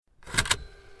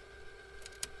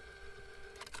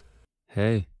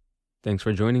Hey, thanks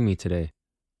for joining me today.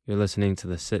 You're listening to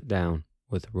the Sit Down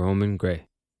with Roman Gray.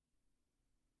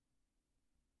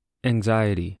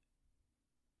 Anxiety.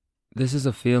 This is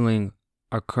a feeling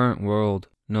our current world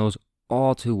knows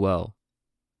all too well.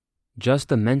 Just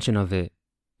the mention of it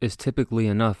is typically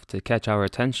enough to catch our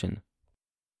attention.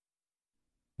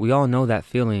 We all know that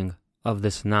feeling of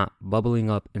this knot bubbling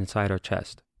up inside our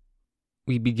chest.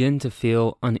 We begin to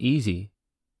feel uneasy.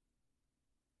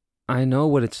 I know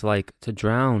what it's like to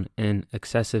drown in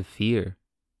excessive fear,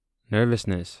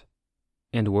 nervousness,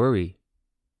 and worry.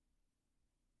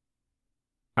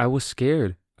 I was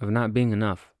scared of not being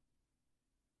enough.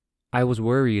 I was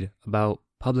worried about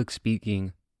public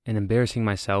speaking and embarrassing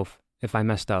myself if I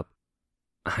messed up.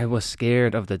 I was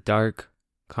scared of the dark,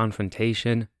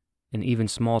 confrontation, and even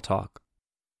small talk.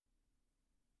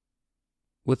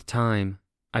 With time,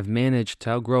 I've managed to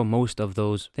outgrow most of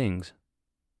those things.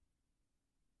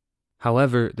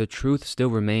 However, the truth still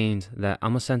remains that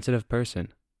I'm a sensitive person.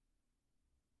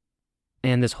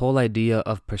 And this whole idea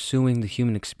of pursuing the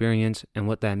human experience and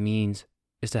what that means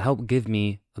is to help give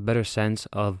me a better sense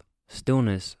of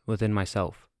stillness within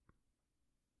myself.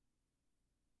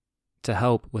 To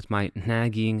help with my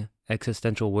nagging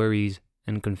existential worries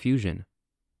and confusion.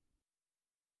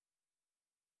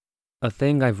 A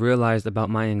thing I've realized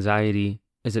about my anxiety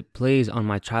is it plays on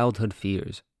my childhood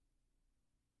fears.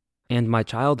 And my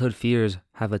childhood fears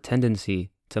have a tendency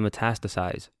to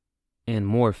metastasize and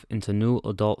morph into new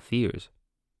adult fears.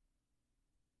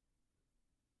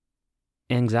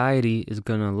 Anxiety is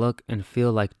going to look and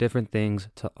feel like different things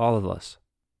to all of us.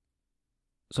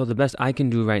 So the best I can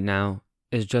do right now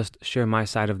is just share my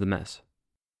side of the mess.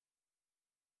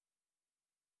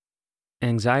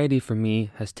 Anxiety for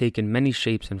me has taken many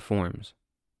shapes and forms.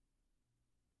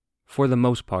 For the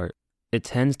most part, it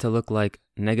tends to look like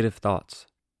negative thoughts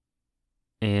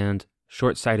and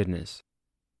short-sightedness.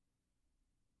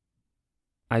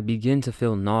 I begin to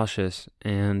feel nauseous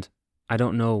and I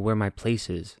don't know where my place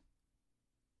is.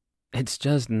 It's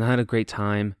just not a great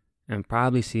time and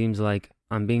probably seems like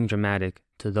I'm being dramatic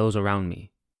to those around me.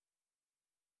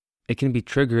 It can be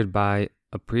triggered by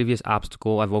a previous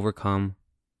obstacle I've overcome,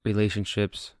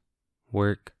 relationships,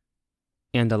 work,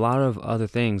 and a lot of other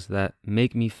things that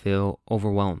make me feel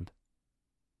overwhelmed.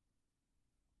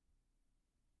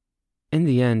 In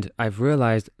the end, I've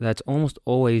realized that it's almost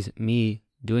always me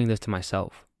doing this to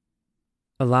myself,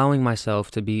 allowing myself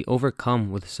to be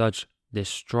overcome with such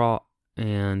distraught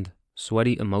and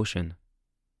sweaty emotion.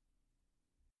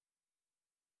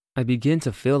 I begin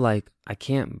to feel like I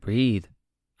can't breathe,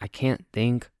 I can't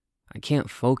think, I can't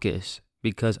focus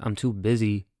because I'm too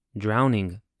busy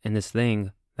drowning in this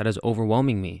thing that is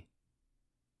overwhelming me.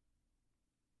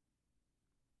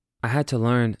 I had to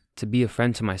learn to be a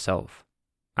friend to myself.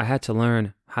 I had to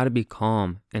learn how to be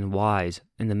calm and wise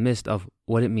in the midst of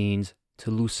what it means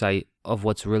to lose sight of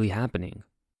what's really happening.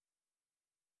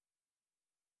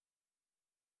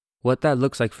 What that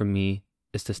looks like for me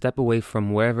is to step away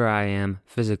from wherever I am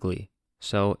physically.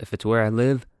 So if it's where I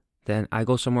live, then I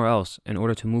go somewhere else in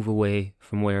order to move away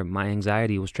from where my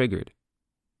anxiety was triggered.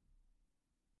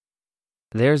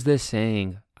 There's this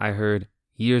saying I heard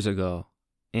years ago,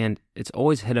 and it's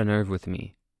always hit a nerve with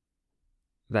me.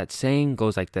 That saying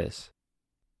goes like this: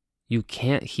 you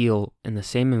can't heal in the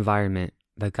same environment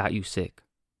that got you sick.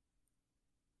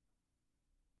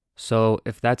 So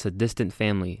if that's a distant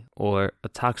family or a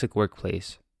toxic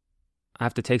workplace, I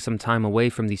have to take some time away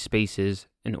from these spaces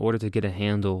in order to get a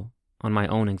handle on my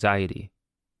own anxiety.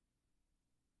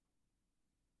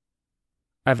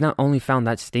 I've not only found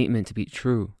that statement to be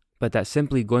true, but that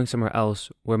simply going somewhere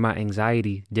else where my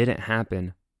anxiety didn't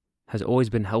happen has always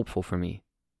been helpful for me.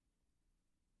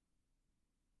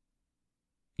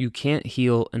 You can't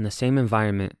heal in the same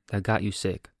environment that got you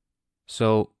sick.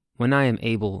 So when I am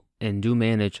able and do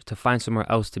manage to find somewhere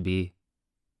else to be,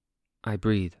 I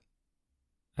breathe.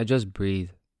 I just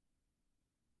breathe.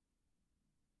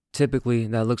 Typically,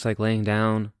 that looks like laying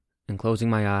down and closing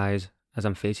my eyes as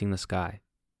I'm facing the sky.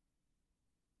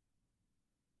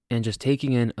 And just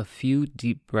taking in a few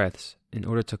deep breaths in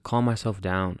order to calm myself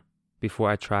down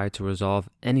before I try to resolve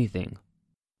anything.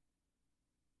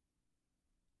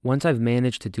 Once I've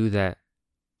managed to do that,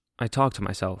 I talk to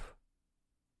myself.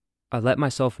 I let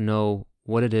myself know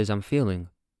what it is I'm feeling.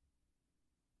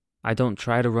 I don't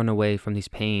try to run away from these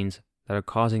pains that are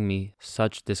causing me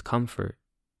such discomfort.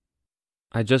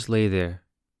 I just lay there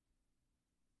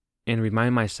and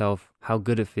remind myself how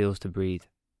good it feels to breathe.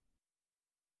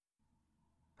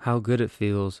 How good it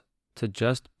feels to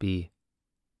just be.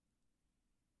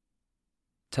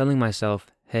 Telling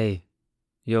myself, hey,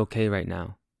 you're okay right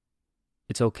now.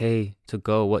 It's okay to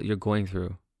go what you're going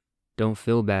through. don't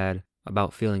feel bad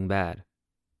about feeling bad.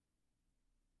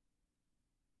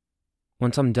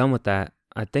 Once I'm done with that,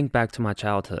 I think back to my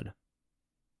childhood.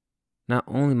 Not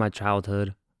only my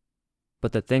childhood,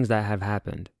 but the things that have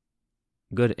happened,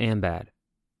 good and bad.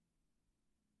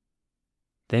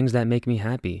 Things that make me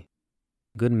happy,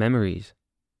 good memories,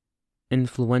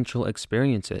 influential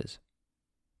experiences.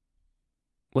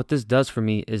 What this does for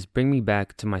me is bring me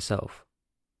back to myself.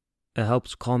 It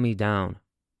helps calm me down,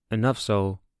 enough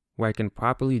so where I can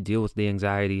properly deal with the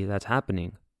anxiety that's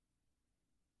happening.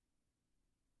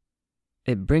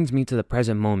 It brings me to the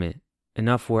present moment,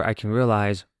 enough where I can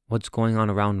realize what's going on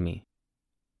around me.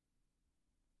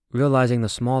 Realizing the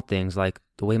small things like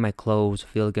the way my clothes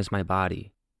feel against my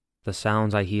body, the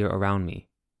sounds I hear around me.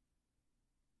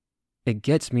 It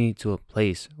gets me to a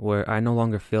place where I no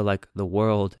longer feel like the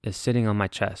world is sitting on my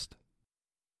chest.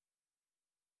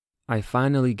 I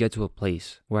finally get to a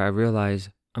place where I realize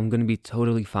I'm going to be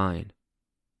totally fine.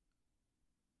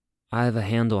 I have a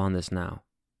handle on this now.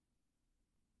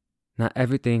 Not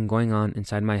everything going on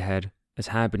inside my head is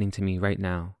happening to me right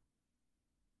now.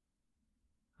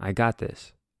 I got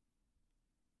this.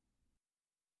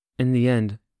 In the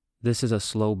end, this is a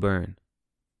slow burn.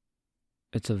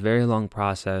 It's a very long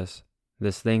process,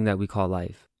 this thing that we call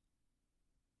life.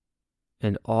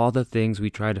 And all the things we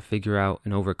try to figure out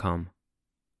and overcome.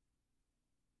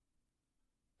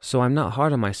 So I'm not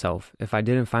hard on myself if I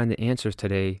didn't find the answers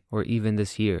today or even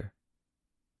this year.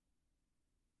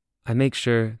 I make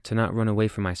sure to not run away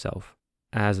from myself,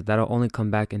 as that'll only come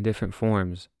back in different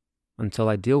forms until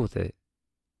I deal with it.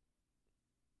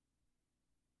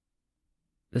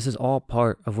 This is all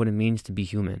part of what it means to be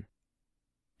human,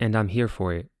 and I'm here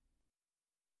for it.